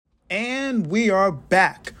And we are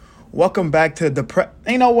back. Welcome back to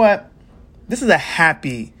you know what? This is a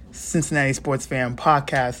happy Cincinnati sports fan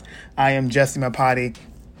podcast. I am Jesse Mapati.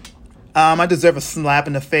 I deserve a slap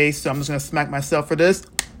in the face, so I'm just going to smack myself for this.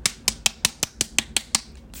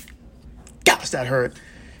 Gosh, that hurt.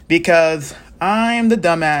 Because I'm the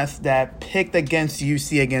dumbass that picked against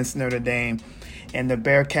UC against Notre Dame. And the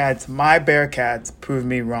Bearcats, my Bearcats, proved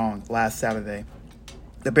me wrong last Saturday.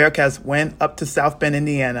 The Bearcats went up to South Bend,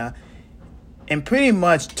 Indiana, and pretty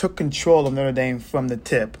much took control of Notre Dame from the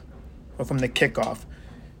tip, or from the kickoff.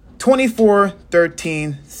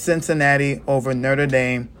 24-13 Cincinnati over Notre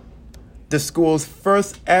Dame. The school's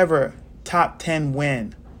first ever top 10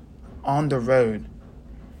 win on the road.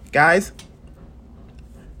 Guys,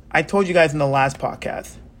 I told you guys in the last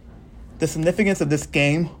podcast, the significance of this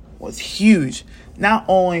game was huge, not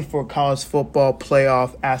only for college football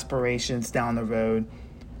playoff aspirations down the road,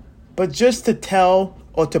 but just to tell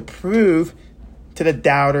or to prove to the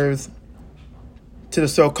doubters, to the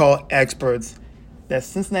so-called experts, that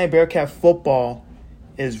Cincinnati Bearcat football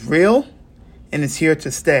is real and is here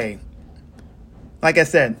to stay. Like I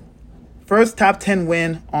said, first top 10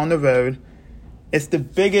 win on the road. It's the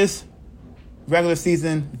biggest regular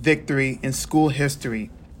season victory in school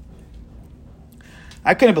history.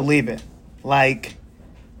 I couldn't believe it. Like,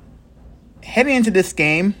 heading into this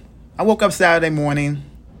game, I woke up Saturday morning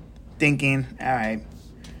thinking, all right,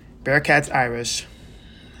 Bearcats Irish.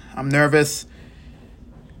 I'm nervous.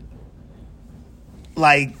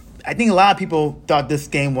 Like, I think a lot of people thought this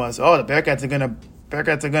game was, the Bearcats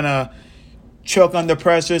are gonna choke under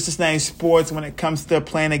pressure. Cincinnati sports, when it comes to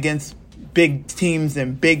playing against big teams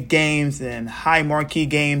and big games and high marquee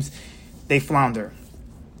games, they flounder.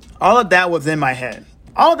 All of that was in my head.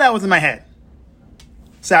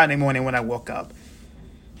 Saturday morning when I woke up.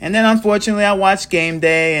 And then, unfortunately, I watched game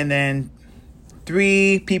day, and then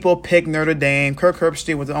 3 people picked Notre Dame. Kirk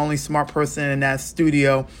Herbstreit was the only smart person in that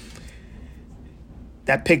studio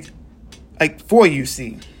that picked, for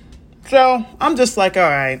UC. So, I'm just like, all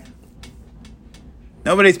right.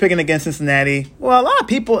 Nobody's picking against Cincinnati. Well, a lot of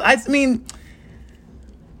people,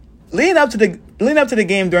 leading up to the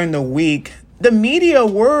game during the week, the media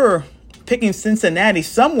were picking Cincinnati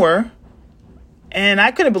somewhere, and I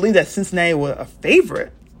couldn't believe that Cincinnati was a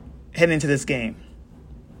favorite heading into this game.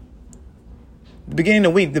 The beginning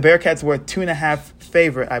of the week, the Bearcats were a 2.5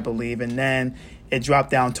 favorite, I believe, and then it dropped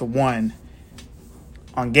down to 1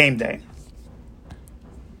 on game day.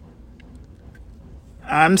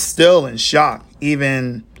 I'm still in shock,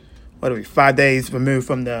 even, 5 days removed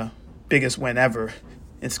from the biggest win ever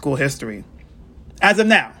in school history. As of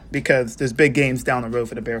now, because there's big games down the road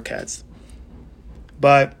for the Bearcats.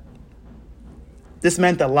 But this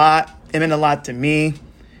meant a lot. It meant a lot to me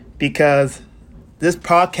because this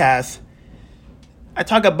podcast, I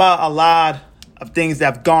talk about a lot of things that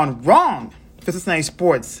have gone wrong for Cincinnati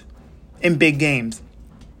sports in big games.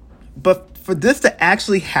 But for this to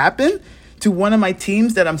actually happen to one of my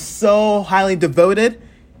teams that I'm so highly devoted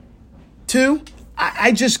to,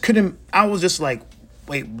 I just couldn't. I was just like,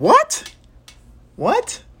 wait, what?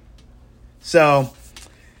 What? So,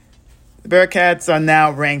 the Bearcats are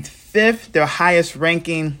now ranked 5th, their highest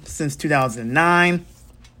ranking since 2009.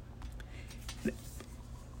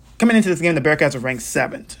 Coming into this game, the Bearcats are ranked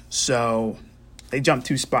 7th, so they jumped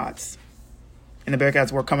 2 spots. And the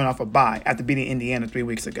Bearcats were coming off a bye after beating Indiana 3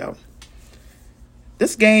 weeks ago.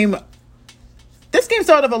 This game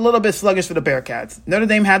started off a little bit sluggish for the Bearcats. Notre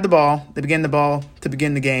Dame had the ball. They began the ball to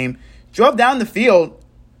begin the game. Drove down the field.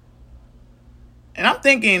 And I'm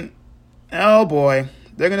thinking, oh boy,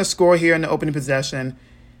 they're going to score here in the opening possession.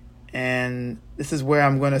 And this is where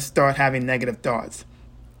I'm going to start having negative thoughts.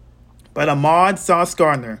 But Ahmad Sauce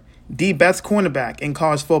Gardner, the best cornerback in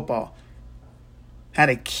college football, had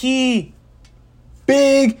a key,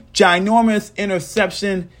 big, ginormous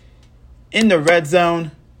interception in the red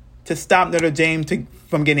zone to stop Notre Dame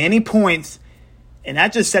from getting any points. And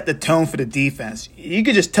that just set the tone for the defense. You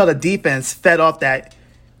could just tell the defense fed off that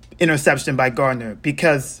interception by Gardner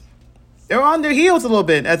because they were on their heels a little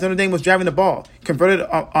bit as Notre Dame was driving the ball, converted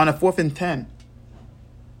on a 4th and 10.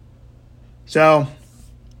 So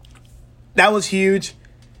that was huge.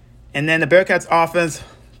 And then the Bearcats offense,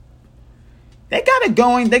 they got it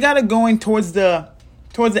going. They got it going towards the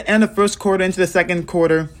end of first quarter into the second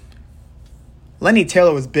quarter. Lenny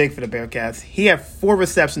Taylor was big for the Bearcats. He had 4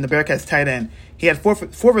 receptions, the Bearcats tight end. He had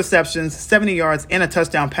four receptions, 70 yards, and a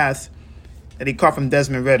touchdown pass that he caught from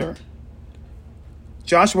Desmond Ridder.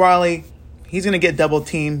 Josh Wiley, he's going to get double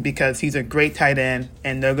teamed because he's a great tight end,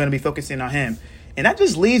 and they're going to be focusing on him. And that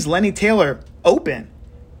just leaves Lenny Taylor open.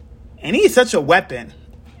 And he's such a weapon.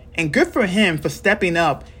 And good for him for stepping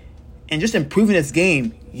up and just improving his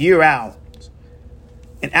game year out.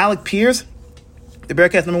 And Alec Pierce, the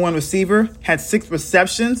Bearcats' number 1 receiver, had 6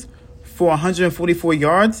 receptions for 144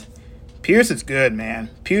 yards. Pierce is good, man.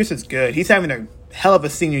 Pierce is good. He's having a hell of a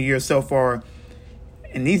senior year so far,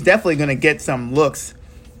 and he's definitely going to get some looks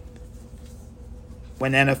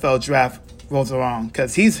when the NFL draft rolls around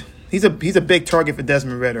because he's a big target for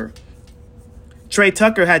Desmond Ridder. Trey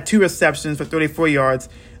Tucker had 2 receptions for 34 yards,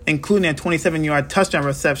 including a 27-yard touchdown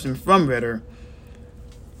reception from Ridder.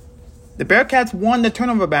 The Bearcats won the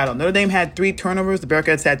turnover battle. Notre Dame had 3 turnovers. The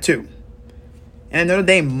Bearcats had 2. And Notre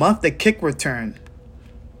Dame muffed the kick return.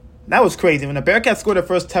 That was crazy. When the Bearcats scored their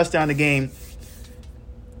first touchdown of the game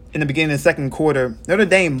in the beginning of the second quarter, Notre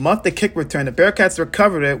Dame muffed the kick return. The Bearcats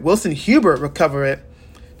recovered it. Wilson Hubert recovered it.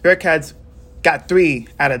 The Bearcats got 3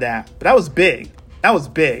 out of that. But that was big. That was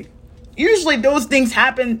big. Usually those things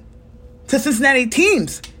happen to Cincinnati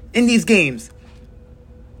teams in these games.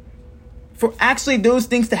 For actually those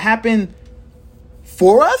things to happen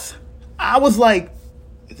for us, I was like,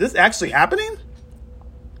 is this actually happening?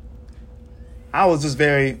 As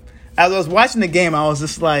I was watching the game, I was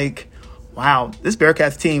just like, wow, this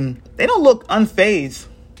Bearcats team, they don't look unfazed.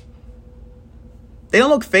 They don't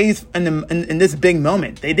look phased in this big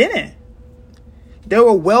moment. They didn't. They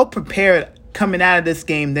were well prepared coming out of this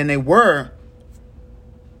game than they were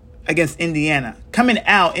against Indiana. Coming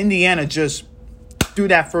out, Indiana just threw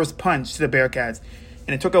that first punch to the Bearcats.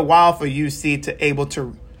 And it took a while for UC to able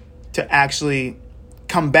to actually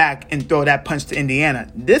come back and throw that punch to Indiana.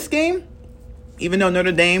 This game, even though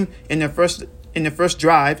Notre Dame in their first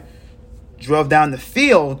drive drove down the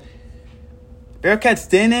field, Bearcats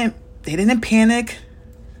didn't panic.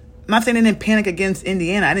 I'm not saying they didn't panic against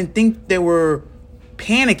Indiana. I didn't think they were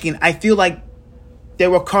panicking. I feel like they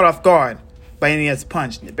were caught off guard by Indiana's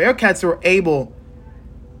punch. The Bearcats were able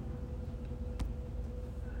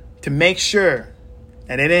to make sure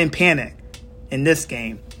that they didn't panic in this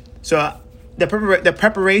game. So the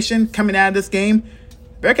preparation coming out of this game,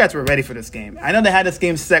 Bearcats were ready for this game. I know they had this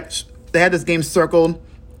game circled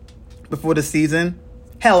before the season.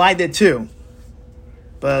 Hell, I did too.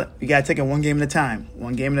 But you got to take it one game at a time.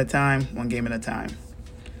 One game at a time. One game at a time.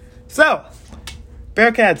 So,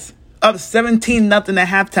 Bearcats up 17-0 at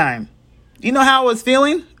halftime. You know how I was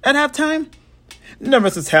feeling at halftime?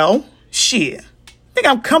 Nervous as hell. Shit. Think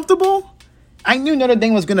I'm comfortable? I knew Notre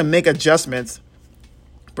Dame was going to make adjustments.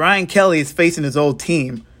 Brian Kelly is facing his old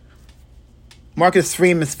team. Marcus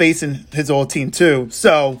Freeman is facing his old team too.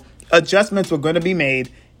 So, adjustments were going to be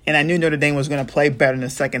made, and I knew Notre Dame was going to play better in the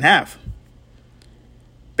second half.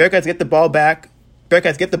 Bearcats get the ball back.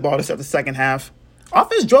 Bearcats get the ball to start the second half.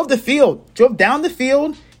 Offense drove down the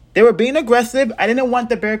field. They were being aggressive. I didn't want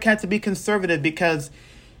the Bearcats to be conservative because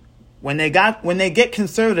when they get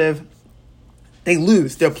conservative, they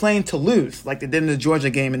lose. They're playing to lose, like they did in the Georgia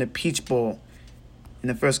game in the Peach Bowl in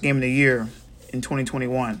the first game of the year in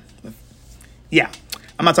 2021. Yeah,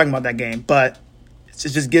 I'm not talking about that game, but it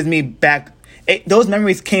just gives me back. Those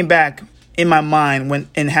memories came back in my mind when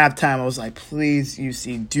in halftime I was like, please,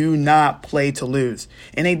 UC, do not play to lose.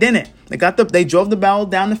 And they didn't. They drove the ball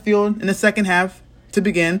down the field in the second half to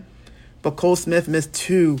begin, but Cole Smith missed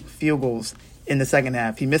 2 field goals in the second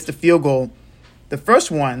half. He missed a field goal, the first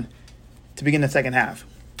one, to begin the second half.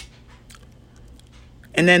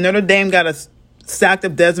 And then Notre Dame got a sack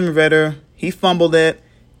of Desmond Ridder. He fumbled it,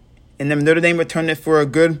 and then Notre Dame returned it for a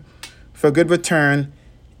good return,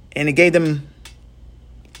 and it gave them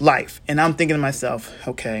life. And I'm thinking to myself,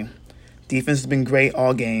 okay, defense has been great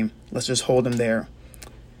all game. Let's just hold them there.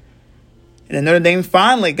 And then Notre Dame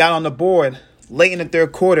finally got on the board late in the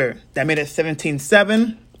third quarter. That made it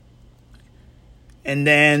 17-7. And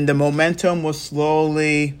then the momentum was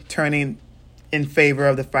slowly turning in favor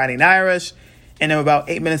of the Fighting Irish. And there were about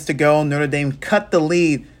 8 minutes to go. Notre Dame cut the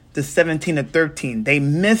lead to 17-13. They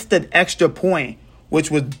missed an extra point, which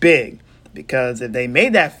was big. Because if they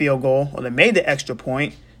made that field goal, or they made the extra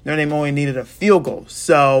point, Notre Dame only needed a field goal.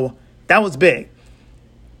 So that was big.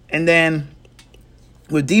 And then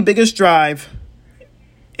with the biggest drive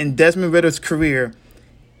in Desmond Ridder's career,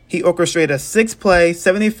 he orchestrated a 6-play,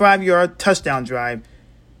 75-yard touchdown drive.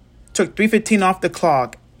 Took 3:15 off the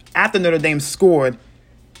clock after Notre Dame scored.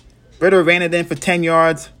 Ridder ran it in for 10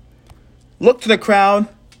 yards. Looked to the crowd,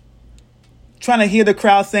 trying to hear the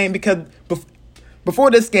crowd saying, because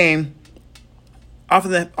before this game,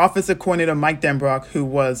 offensive coordinator Mike Denbrock, who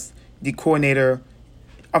was the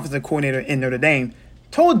offensive coordinator in Notre Dame,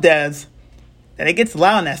 told Des that it gets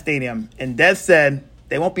loud in that stadium. And Des said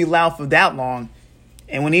they won't be loud for that long.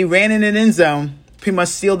 And when he ran in an end zone, pretty much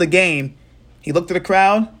sealed the game, he looked at the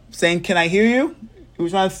crowd saying, "Can I hear you?" He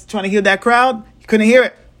was trying to hear that crowd. He couldn't hear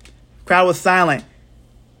it. Crowd was silent.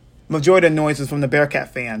 Majority of the noise was from the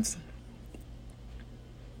Bearcat fans.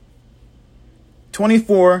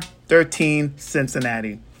 24-13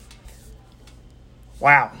 Cincinnati.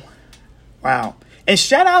 Wow. And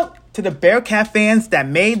shout out to the Bearcat fans that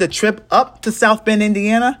made the trip up to South Bend,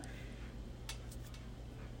 Indiana.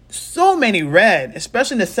 So many red,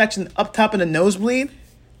 especially in the section up top of the nosebleed.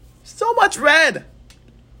 So much red.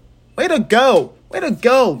 Way to go.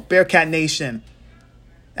 Bearcat Nation.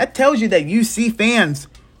 That tells you that UC fans,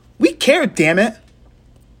 we care, damn it.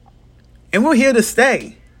 And we're here to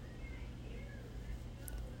stay.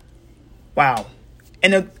 Wow.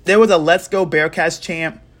 And there was a Let's Go Bearcats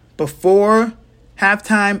chant before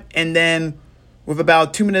halftime, and then with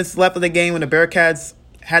about 2 minutes left of the game when the Bearcats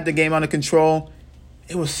had the game under control,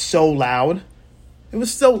 it was so loud.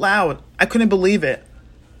 I couldn't believe it.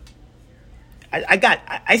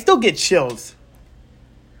 I still get chills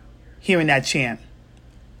hearing that chant.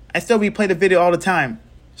 I still replay the video all the time,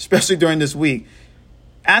 especially during this week.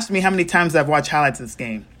 Ask me how many times I've watched highlights of this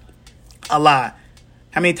game. A lot.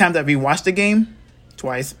 How many times I've rewatched the game?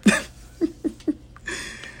 Twice. Because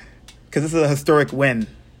this is a historic win.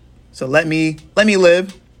 So let me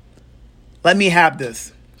live. Let me have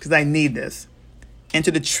this, because I need this. And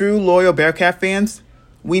to the true loyal Bearcat fans,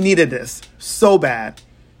 we needed this so bad.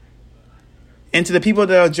 And to the people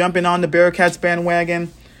that are jumping on the Bearcats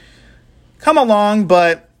bandwagon, come along,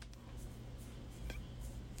 but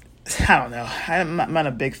I don't know. I'm not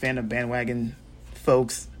a big fan of bandwagon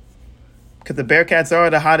folks, because the Bearcats are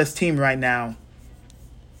the hottest team right now.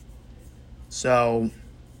 So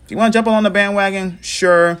if you want to jump on the bandwagon,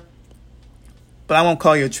 sure. But I won't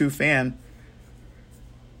call you a true fan.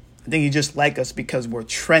 I think you just like us because we're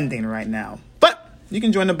trending right now. But you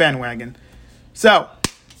can join the bandwagon. So,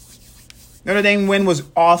 Notre Dame win was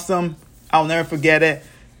awesome. I'll never forget it.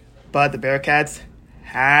 But the Bearcats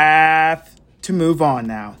have to move on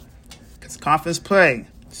now, because conference play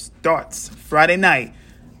starts Friday night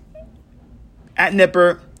at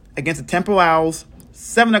Nippert against the Temple Owls,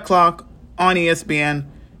 7 o'clock on ESPN.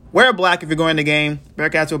 Wear black if you're going to the game.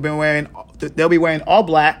 Bearcats they'll be wearing all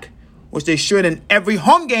black, which they should in every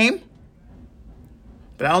home game.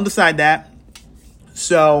 But I don't decide that.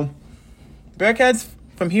 So, Bearcats,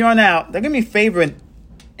 from here on out, they're going to be favored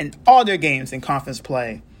in all their games in conference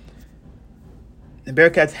play. The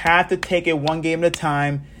Bearcats have to take it one game at a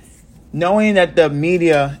time, knowing that the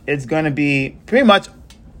media is going to be pretty much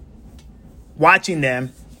watching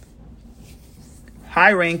them.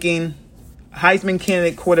 High-ranking, Heisman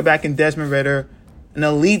candidate quarterback in Desmond Ridder, an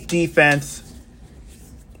elite defense.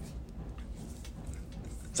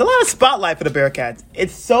 It's a lot of spotlight for the Bearcats.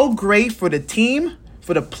 It's so great for the team,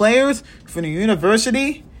 for the players, for the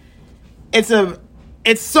university.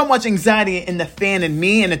 It's so much anxiety in the fan and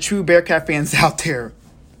me and the true Bearcat fans out there.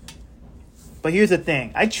 But here's the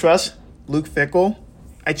thing. I trust Luke Fickell.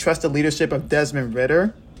 I trust the leadership of Desmond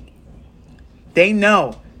Ridder. They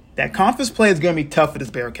know that conference play is going to be tough for this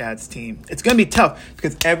Bearcats team. It's going to be tough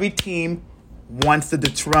because every team wants to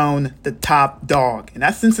dethrone the top dog. And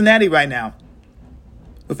that's Cincinnati right now.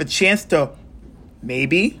 With a chance to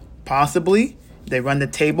maybe, possibly, they run the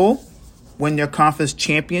table, win their conference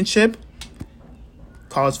championship,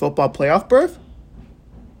 college football playoff berth.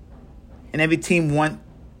 And every team want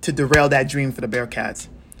to derail that dream for the Bearcats.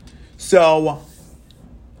 So,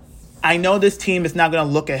 I know this team is not going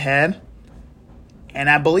to look ahead. And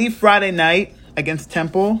I believe Friday night against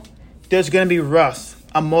Temple, there's going to be rust,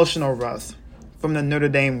 emotional rust from the Notre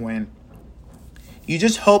Dame win. You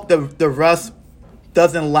just hope the rust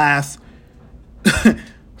doesn't last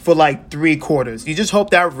for like 3 quarters. You just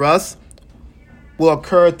hope that rust will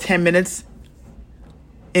occur 10 minutes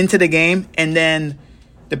into the game, and then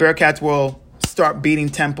the Bearcats will start beating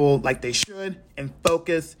Temple like they should and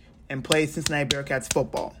focus and play Cincinnati Bearcats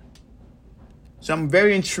football. So I'm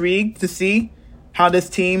very intrigued to see how this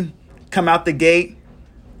team come out the gate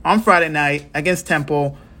on Friday night against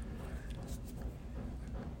Temple.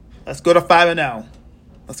 Let's go to 5-0.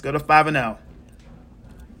 Let's go to 5-0.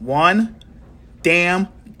 One damn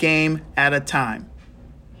game at a time.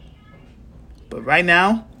 But right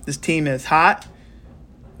now, this team is hot.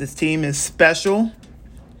 This team is special.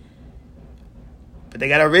 But they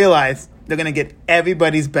got to realize they're going to get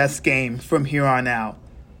everybody's best game from here on out.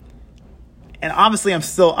 And obviously, I'm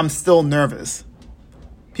still nervous.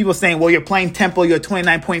 People saying, well, you're playing Temple, you're a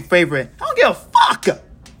 29-point favorite. I don't give a fuck.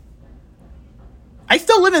 I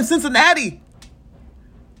still live in Cincinnati.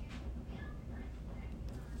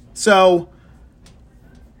 So,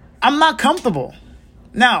 I'm not comfortable.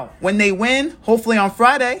 Now, when they win, hopefully on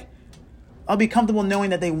Friday, I'll be comfortable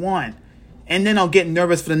knowing that they won. And then I'll get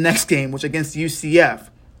nervous for the next game, which against UCF.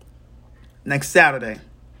 next Saturday.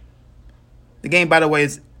 The game, by the way,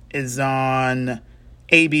 is on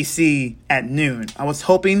ABC at noon. I was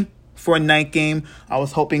hoping for a night game. I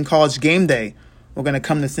was hoping College Game Day were going to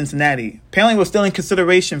come to Cincinnati. Apparently, we're still in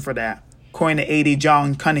consideration for that, according to AD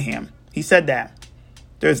John Cunningham. He said that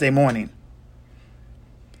Thursday morning.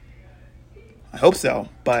 I hope so,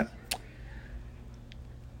 but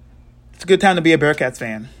it's a good time to be a Bearcats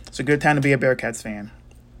fan. It's a good time to be a Bearcats fan.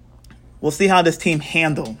 We'll see how this team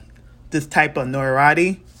handle this type of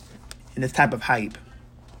notoriety and this type of hype.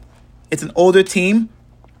 It's an older team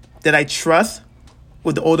that I trust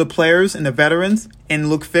with the older players and the veterans, and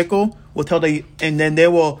Luke Fickell and then they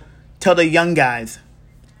will tell the young guys,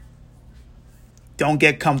 don't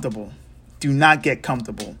get comfortable. Do not get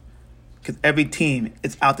comfortable, because every team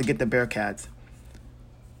is out to get the Bearcats.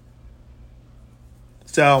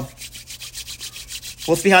 So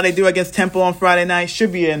we'll see how they do against Temple on Friday night.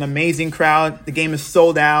 Should be an amazing crowd. The game is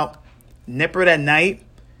sold out. Nippert at night.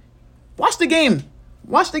 Watch the game.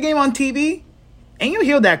 Watch the game on TV, and you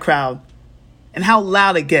hear that crowd and how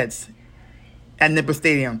loud it gets at Nippert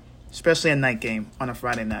Stadium, especially a night game on a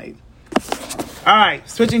Friday night. All right,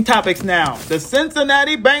 switching topics now. The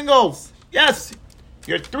Cincinnati Bengals. Yes,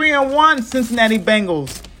 your 3-1 Cincinnati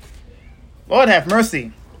Bengals. Lord have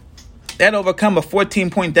mercy. They had overcome a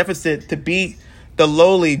 14-point deficit to beat the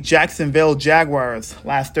lowly Jacksonville Jaguars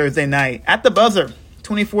last Thursday night at the buzzer,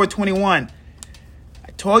 24-21.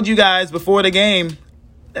 I told you guys before the game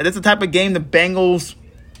that it's the type of game the Bengals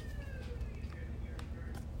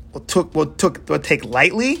will take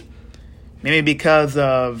lightly, maybe because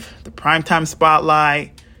of the primetime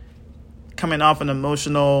spotlight, coming off an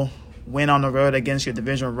emotional win on the road against your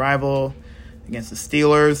division rival, against the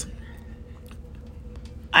Steelers.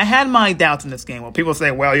 I had my doubts in this game. Well, people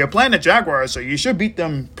say, well, you're playing the Jaguars, so you should beat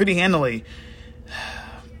them pretty handily.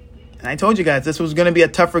 And I told you guys this was going to be a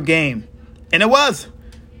tougher game. And it was.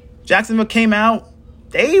 Jacksonville came out.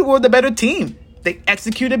 They were the better team. They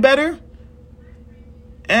executed better.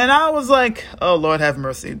 And I was like, oh, Lord have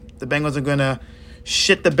mercy. The Bengals are going to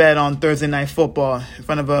shit the bed on Thursday Night Football in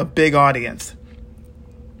front of a big audience.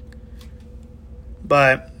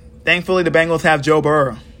 But thankfully, the Bengals have Joe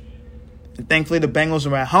Burrow. And thankfully, the Bengals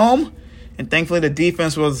were at home. And thankfully, the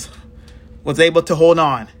defense was able to hold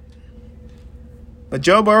on. But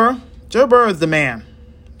Joe Burrow is the man.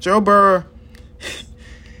 Joe Burrow,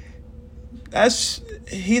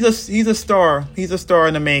 he's a star. He's a star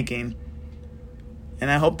in the making. And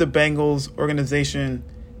I hope the Bengals organization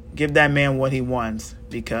give that man what he wants,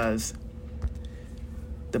 because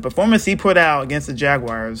the performance he put out against the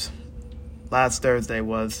Jaguars last Thursday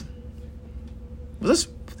was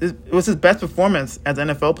his best performance as an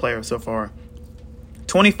NFL player so far.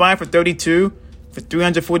 25 for 32 for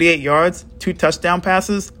 348 yards, 2 touchdown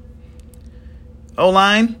passes.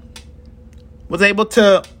 O-line was able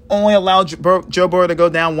to only allow Joe Burrow to go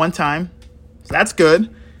down one time, so that's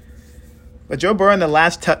good. But Joe Burrow in the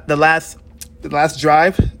last drive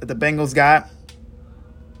that the Bengals got,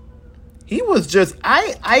 he was just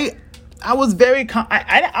I was very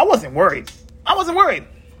I wasn't worried.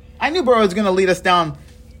 I knew Burrow was going to lead us down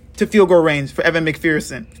to field goal range for Evan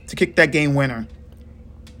McPherson to kick that game winner.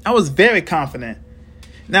 I was very confident.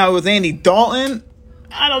 Now, it was Andy Dalton.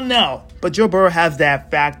 I don't know. But Joe Burrow has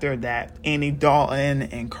that factor that Andy Dalton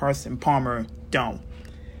and Carson Palmer don't.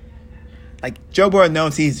 Like, Joe Burrow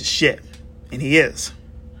knows he's shit. And he is.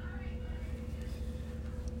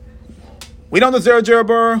 We don't deserve Joe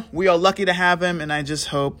Burrow. We are lucky to have him. And I just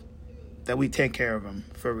hope that we take care of him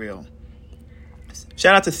for real.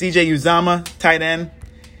 Shout out to CJ Uzomah, tight end.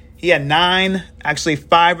 He had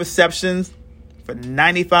 5 receptions for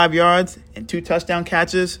 95 yards and 2 touchdown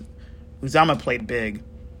catches. Uzomah played big.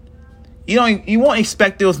 You won't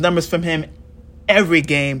expect those numbers from him every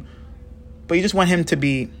game, but you just want him to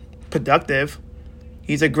be productive.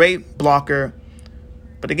 He's a great blocker.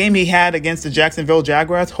 But the game he had against the Jacksonville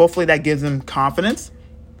Jaguars, hopefully that gives him confidence,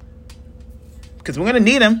 because we're going to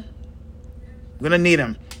need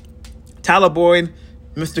him. Tyler Boyd,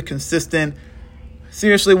 Mr. Consistent,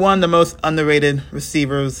 seriously one of the most underrated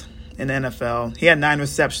receivers in the NFL. He had 9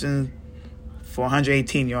 receptions for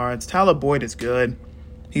 118 yards. Tyler Boyd is good.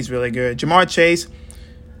 He's really good. Jamar Chase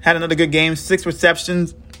had another good game, 6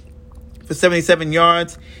 receptions for 77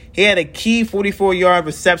 yards. He had a key 44-yard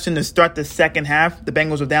reception to start the second half. The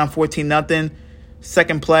Bengals were down 14-0.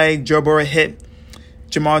 Second play, Joe Burrow hit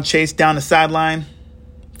Jamar Chase down the sideline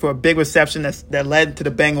for a big reception that led to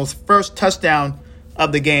the Bengals' first touchdown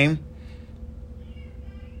of the game.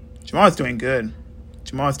 Jamar's doing good.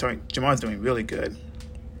 Jamar's doing really good.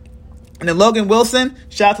 And then Logan Wilson,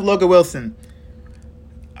 shout out to Logan Wilson.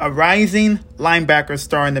 a rising linebacker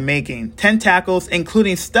star in the making. 10 tackles,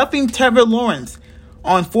 including stuffing Trevor Lawrence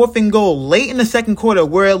on 4th and goal late in the second quarter,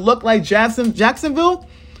 where it looked like Jacksonville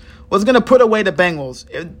was going to put away the Bengals.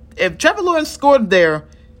 If Trevor Lawrence scored there,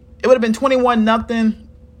 it would have been 21-0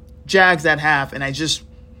 Jags at half. And as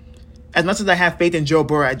much as I have faith in Joe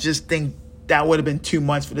Burrow, I just think that would have been too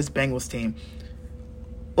much for this Bengals team.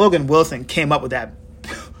 Logan Wilson came up with that.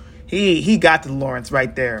 He got to Lawrence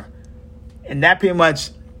right there. And that pretty much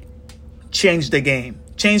changed the game.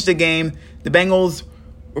 The Bengals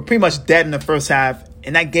were pretty much dead in the first half.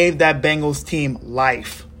 And that gave that Bengals team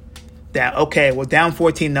life. That, okay, we're down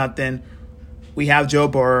 14-0. We have Joe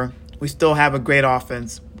Burrow. We still have a great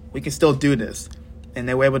offense. We can still do this. And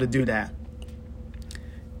they were able to do that.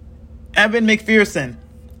 Evan McPherson,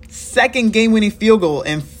 second game-winning field goal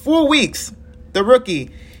in 4 weeks. The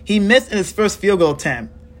rookie, he missed in his first field goal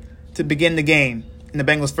attempt to begin the game in the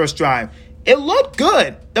Bengals' first drive. It looked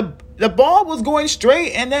good. The ball was going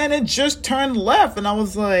straight, and then it just turned left. And I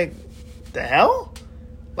was like, the hell?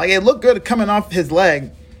 Like, it looked good coming off his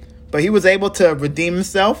leg. But he was able to redeem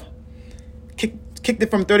himself. Kicked it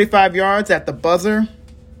from 35 yards at the buzzer.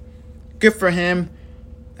 Good for him.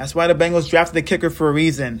 That's why the Bengals drafted the kicker for a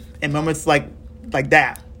reason. In moments like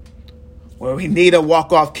that, where we need a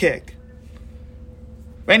walk-off kick.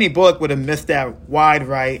 Randy Bullock would have missed that wide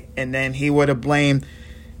right, and then he would have blamed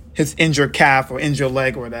his injured calf or injured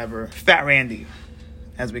leg or whatever. Fat Randy,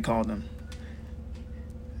 as we called him.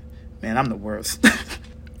 Man, I'm the worst.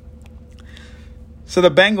 So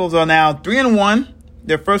the Bengals are now 3-1.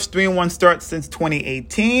 Their first 3-1 start since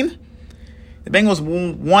 2018. The Bengals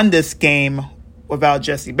won this game without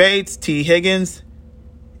Jesse Bates, T. Higgins,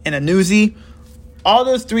 and Anuzi. All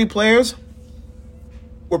those 3 players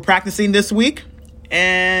were practicing this week.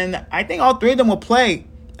 And I think all 3 of them will play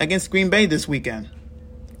against Green Bay this weekend.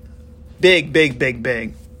 Big.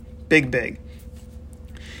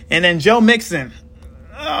 And then Joe Mixon.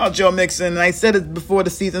 Oh, Joe Mixon. I said it before the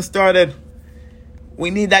season started. We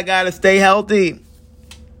need that guy to stay healthy.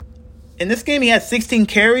 In this game, he had 16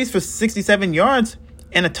 carries for 67 yards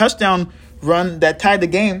and a touchdown run that tied the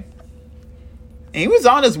game. And he was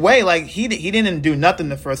on his way. Like, he didn't do nothing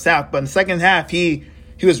the first half. But in the second half, he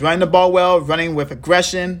was running the ball well, running with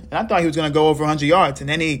aggression. And I thought he was going to go over 100 yards. And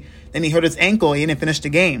then he hurt his ankle. He didn't finish the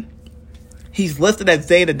game. He's listed as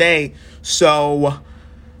day-to-day. So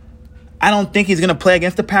I don't think he's going to play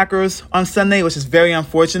against the Packers on Sunday, which is very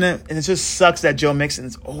unfortunate. And it just sucks that Joe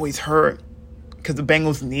Mixon's always hurt because the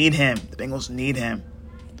Bengals need him.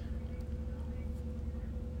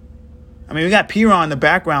 I mean, we got Piron in the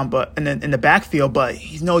background, but in the backfield, but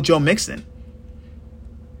he's no Joe Mixon.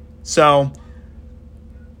 So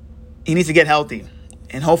he needs to get healthy.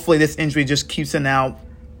 And hopefully this injury just keeps him out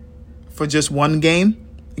for just one game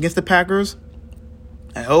against the Packers.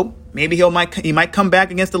 I hope. Maybe he might come back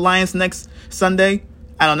against the Lions next Sunday.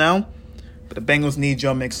 I don't know. But the Bengals need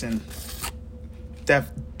Joe Mixon.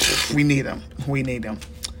 We need him.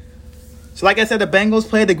 So like I said, the Bengals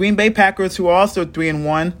play the Green Bay Packers, who are also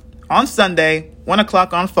 3-1, on Sunday, 1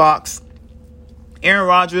 o'clock on Fox. Aaron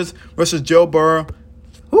Rodgers versus Joe Burrow.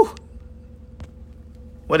 Whew.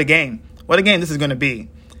 What a game this is going to be.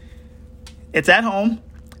 It's at home,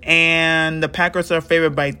 and the Packers are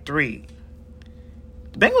favored by 3.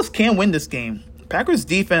 The Bengals can win this game. Packers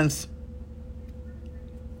defense,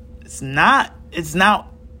 isn't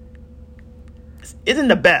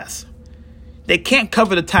the best. They can't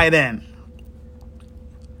cover the tight end.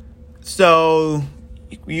 So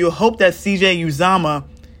you hope that CJ Uzomah,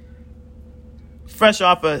 fresh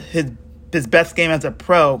off of his best game as a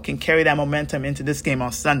pro, can carry that momentum into this game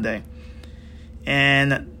on Sunday.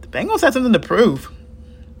 And the Bengals have something to prove.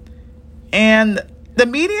 And the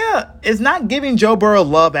media is not giving Joe Burrow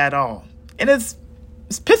love at all. And it's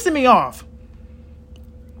pissing me off.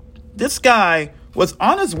 This guy was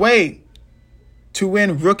on his way to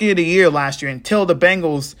win Rookie of the Year last year until the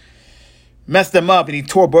Bengals messed him up and he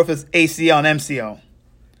tore both his ACL and MCL.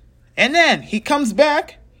 And then he comes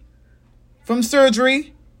back from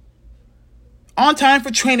surgery on time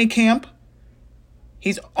for training camp.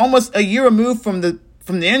 He's almost a year removed from the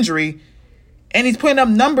injury, and he's putting up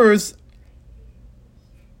numbers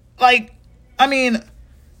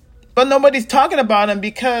but nobody's talking about him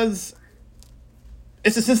because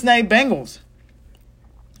it's the Cincinnati Bengals.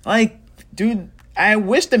 Dude, I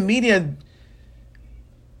wish the media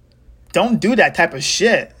don't do that type of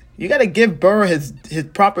shit. You got to give Burrow his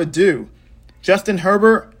proper due. Justin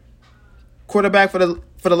Herbert, quarterback for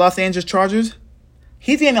the Los Angeles Chargers,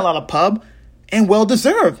 he's getting a lot of pub, and well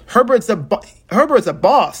deserved. Herbert's a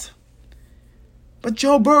boss, but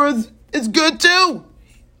Joe Burrow is good too.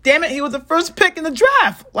 Damn it, he was the first pick in the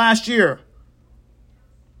draft last year.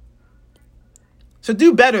 So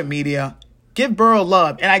do better, media. Give Burrow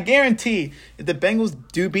love. And I guarantee if the Bengals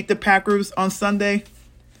do beat the Packers on Sunday,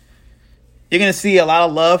 you're going to see a lot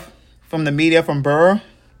of love from the media, from Burrow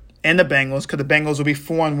and the Bengals, because the Bengals will be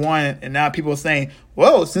 4-1. And now people are saying,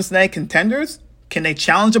 whoa, Cincinnati contenders? Can they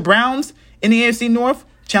challenge the Browns in the AFC North?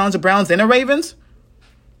 Challenge the Browns and the Ravens?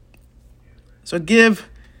 So give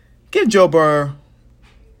Joe Burrow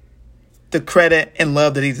the credit and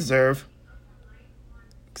love that he deserves.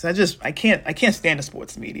 Because I can't stand the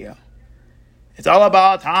sports media. It's all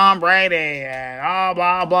about Tom Brady and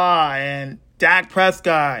blah, blah, and Dak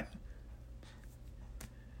Prescott.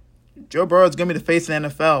 Joe Burrow is going to be the face of the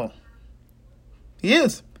NFL. He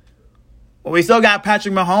is. But we still got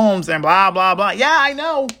Patrick Mahomes and blah, blah, blah. Yeah, I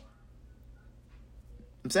know.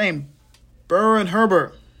 I'm saying Burrow and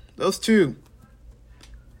Herbert, those two.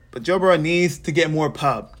 But Joe Burrow needs to get more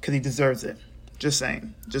pub because he deserves it. Just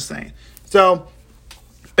saying. So,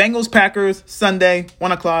 Bengals, Packers, Sunday,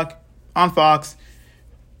 1 o'clock on Fox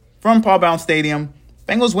from Paul Brown Stadium.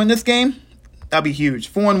 Bengals win this game, that'll be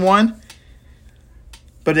huge. 4-1.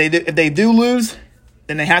 But if they do lose,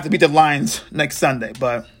 then they have to beat the Lions next Sunday.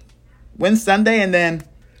 But win Sunday, and then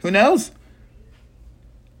who knows?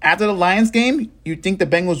 After the Lions game, you think the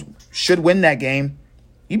Bengals should win that game.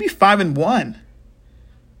 You'd be 5-1.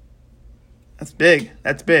 That's big.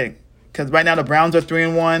 Because right now the Browns are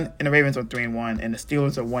 3-1, and the Ravens are 3-1, and the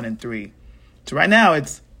Steelers are 1-3. So right now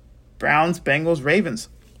it's Browns, Bengals, Ravens.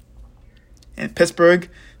 And Pittsburgh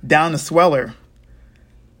down the sweller.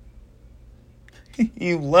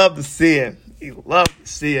 You love to see it.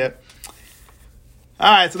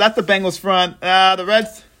 All right, so that's the Bengals front. The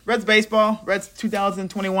Reds baseball. Reds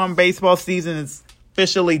 2021 baseball season is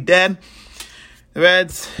officially dead. The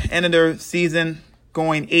Reds ended their season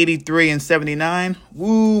going 83-79.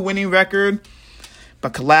 Winning record.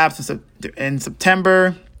 But collapsed in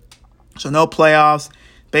September. So no playoffs.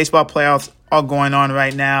 Baseball playoffs are going on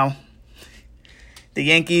right now. The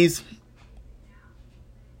Yankees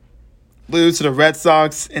lose to the Red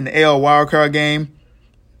Sox in the AL wildcard game.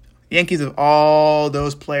 Yankees of all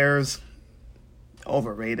those players,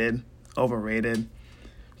 overrated.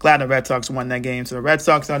 Glad the Red Sox won that game. So the Red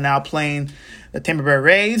Sox are now playing the Tampa Bay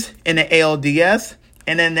Rays in the ALDS.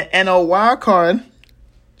 And then the NL wildcard.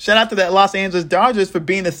 Shout out to the Los Angeles Dodgers for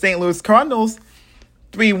beating the St. Louis Cardinals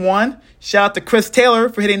 3-1. Shout out to Chris Taylor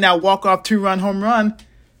for hitting that walk-off 2-run home run.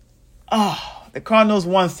 The Cardinals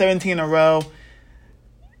won 17 in a row.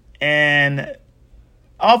 And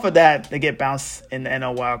off of that, they get bounced in the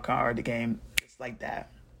NL wildcard game. Just like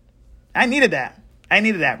that. I needed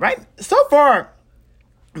that, right? So far,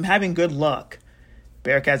 I'm having good luck.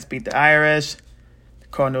 Bearcats beat the Irish. The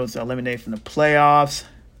Cardinals are eliminated from the playoffs.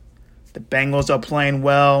 The Bengals are playing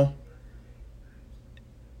well.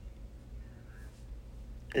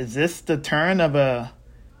 Is this the turn of a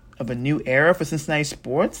new era for Cincinnati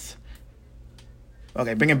sports?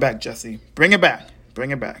 Okay, bring it back, Jesse. Bring it back.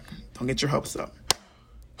 Don't get your hopes up.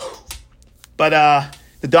 But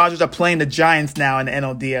the Dodgers are playing the Giants now in the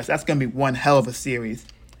NLDS. That's going to be one hell of a series.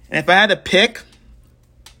 And if I had to pick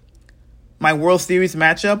my World Series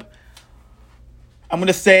matchup, I'm going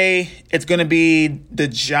to say it's going to be the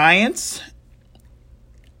Giants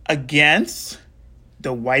against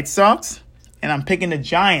the White Sox. And I'm picking the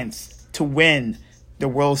Giants to win the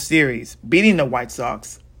World Series, beating the White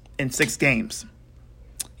Sox in 6 games.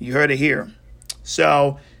 You heard it here.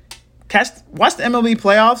 So, watch the MLB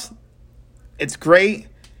playoffs. It's great.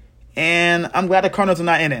 And I'm glad the Cardinals are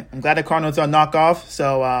not in it. I'm glad the Cardinals are knockoff.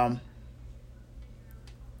 So,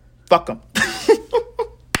 fuck them.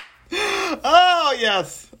 Oh,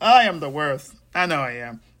 yes. I am the worst. I know I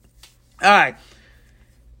am. All right.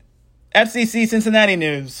 FCC Cincinnati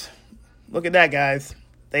news. Look at that, guys.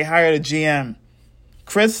 They hired a GM.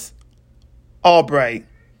 Chris Albright.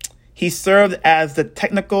 He served as the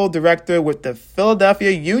technical director with the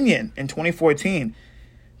Philadelphia Union in 2014.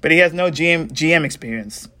 But he has no GM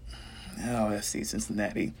experience. Oh, FC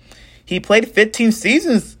Cincinnati. He played 15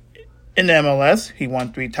 seasons in the MLS. He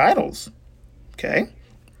won 3 titles. Okay.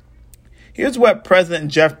 Here's what President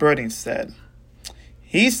Jeff Berding said.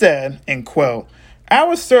 He said, in quote,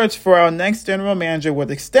 "Our search for our next general manager was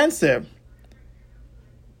extensive.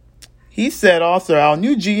 He said also our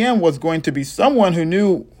new GM was going to be someone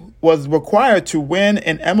who was required to win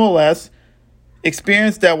an MLS,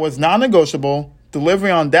 experience that was non-negotiable,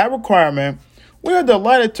 delivering on that requirement. We are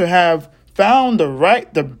delighted to have found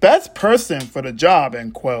the best person for the job,"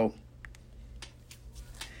 end quote.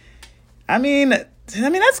 I mean,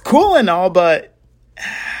 that's cool and all, but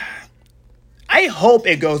I hope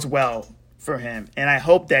it goes well for him. And I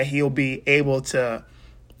hope that he'll be able to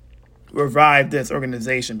revive this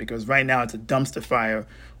organization, because right now it's a dumpster fire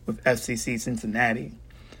with FCC Cincinnati.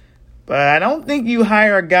 But I don't think you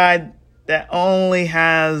hire a guy that only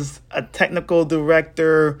has a technical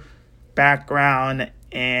director background,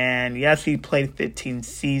 and yes, he played 15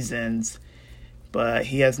 seasons, but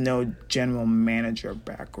he has no general manager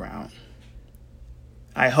background.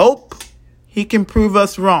 I hope he can prove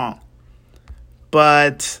us wrong,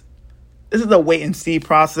 but this is a wait-and-see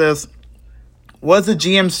process. Was the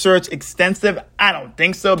GM search extensive? I don't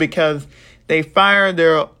think so, because they fired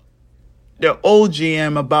their old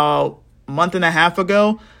GM about a month and a half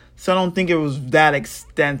ago, so I don't think it was that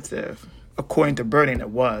extensive. According to Birding, it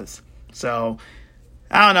was. So,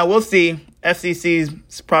 I don't know. We'll see.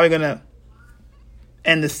 FCC's probably going to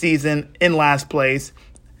end the season in last place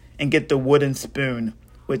and get the wooden spoon,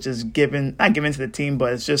 which is not given to the team,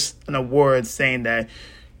 but it's just an award saying that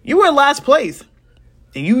you were in last place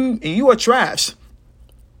and you are trash.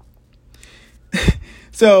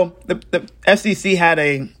 So the FCC had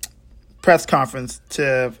a press conference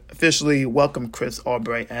to officially welcome Chris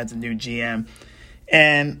Albright as a new GM,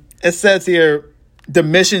 and it says here the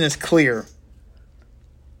mission is clear.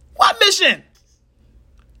 What mission?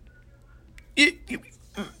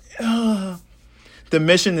 The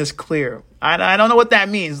mission is clear. I don't know what that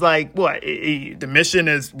means. Like what? The mission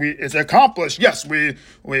is accomplished. Yes, we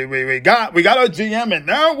got our GM, and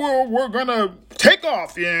now we're gonna take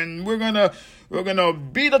off, and we're gonna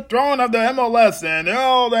be the throne of the MLS and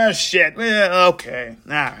all that shit. Yeah, okay,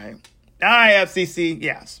 all right, FCC.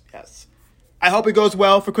 Yes. I hope it goes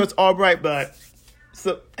well for Chris Albright, but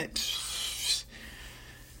I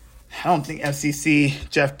don't think FCC,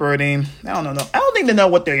 Jeff Birding, I don't think they know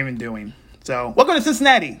what they're even doing. So, welcome to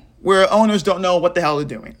Cincinnati, where owners don't know what the hell they're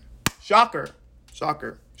doing. Shocker. All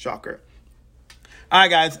right,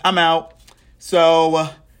 guys, I'm out. So,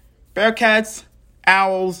 Bearcats,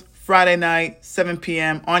 Owls, Friday night, 7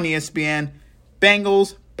 p.m. on ESPN.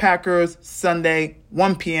 Bengals, Packers, Sunday,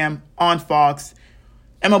 1 p.m. on Fox.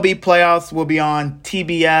 MLB playoffs will be on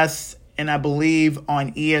TBS and I believe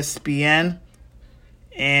on ESPN.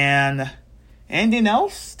 And anything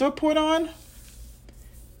else to report on?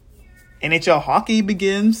 NHL hockey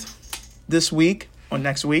begins this week or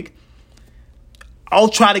next week. I'll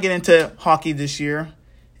try to get into hockey this year.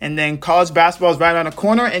 And then college basketball is right around the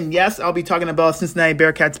corner. And yes, I'll be talking about Cincinnati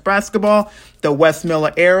Bearcats basketball, the Wes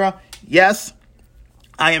Miller era. Yes,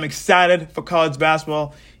 I am excited for college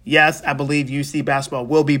basketball. Yes, I believe UC basketball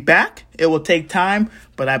will be back. It will take time,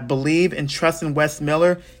 but I believe and trust in Wes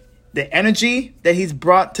Miller. The energy that he's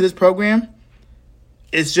brought to this program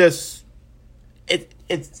is just,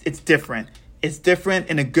 it's different. It's different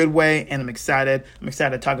in a good way, and I'm excited. I'm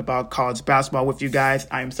excited to talk about college basketball with you guys.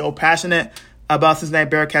 I am so passionate about Cincinnati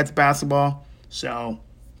Bearcats basketball, so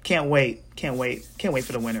can't wait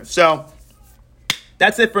for the winner. So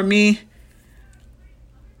that's it for me.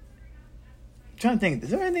 I'm trying to think, is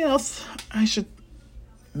there anything else I should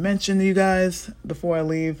mention to you guys before I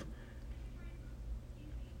leave?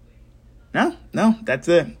 No, that's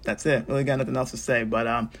it. Really got nothing else to say. But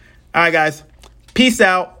all right, guys, peace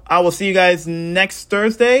out. I will see you guys next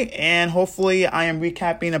Thursday, and hopefully I am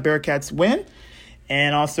recapping a Bearcats win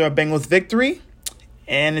and also a Bengals victory.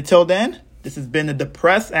 And until then, this has been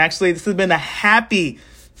this has been a happy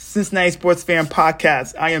Cincinnati Sports Fan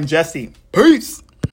podcast. I am Jesse. Peace.